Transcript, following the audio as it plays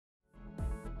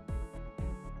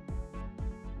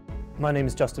My name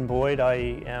is Justin Boyd.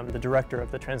 I am the director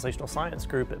of the Translational Science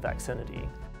Group at Vaxxinity.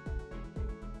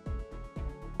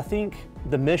 I think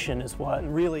the mission is what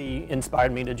really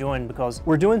inspired me to join, because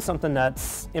we're doing something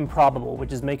that's improbable,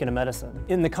 which is making a medicine,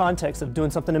 in the context of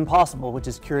doing something impossible, which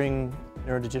is curing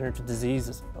neurodegenerative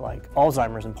diseases like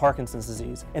Alzheimer's and Parkinson's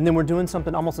disease. And then we're doing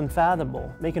something almost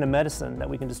unfathomable, making a medicine that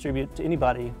we can distribute to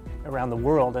anybody around the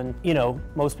world. And you know,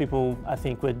 most people I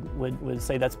think would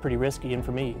say that's pretty risky, and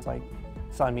for me, it's like,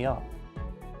 sign me up.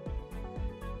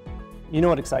 You know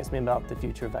what excites me about the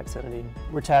future of Vaxxinity?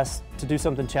 We're tasked to do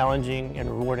something challenging and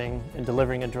rewarding in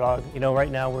delivering a drug. You know, right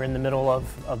now we're in the middle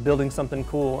of building something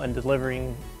cool and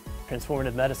delivering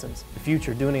transformative medicines. The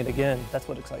future, doing it again, that's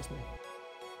what excites me.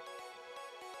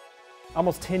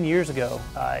 Almost 10 years ago,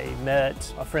 I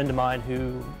met a friend of mine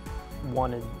who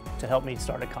wanted to help me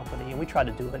start a company, and we tried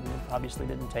to do it, and it obviously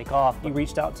didn't take off. He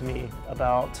reached out to me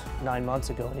about 9 months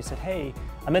ago, and he said, "Hey,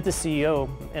 I met the CEO,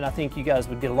 and I think you guys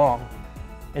would get along."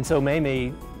 And so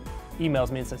Mamie emails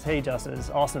me and says, "Hey Justin, it's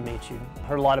awesome to meet you. I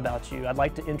heard a lot about you. I'd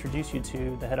like to introduce you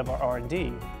to the head of our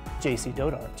R&D, JC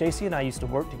Dodar." JC and I used to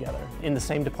work together in the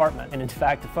same department. And in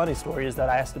fact, the funny story is that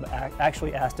I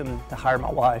actually asked him to hire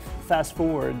my wife. Fast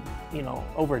forward, you know,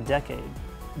 over a decade,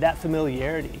 that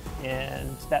familiarity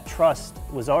and that trust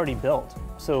was already built.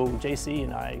 So JC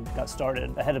and I got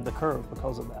started ahead of the curve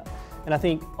because of that. And I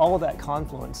think all of that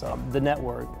confluence of the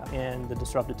network and the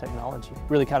disruptive technology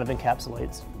really kind of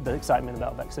encapsulates the excitement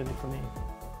about Vaxxinity for me.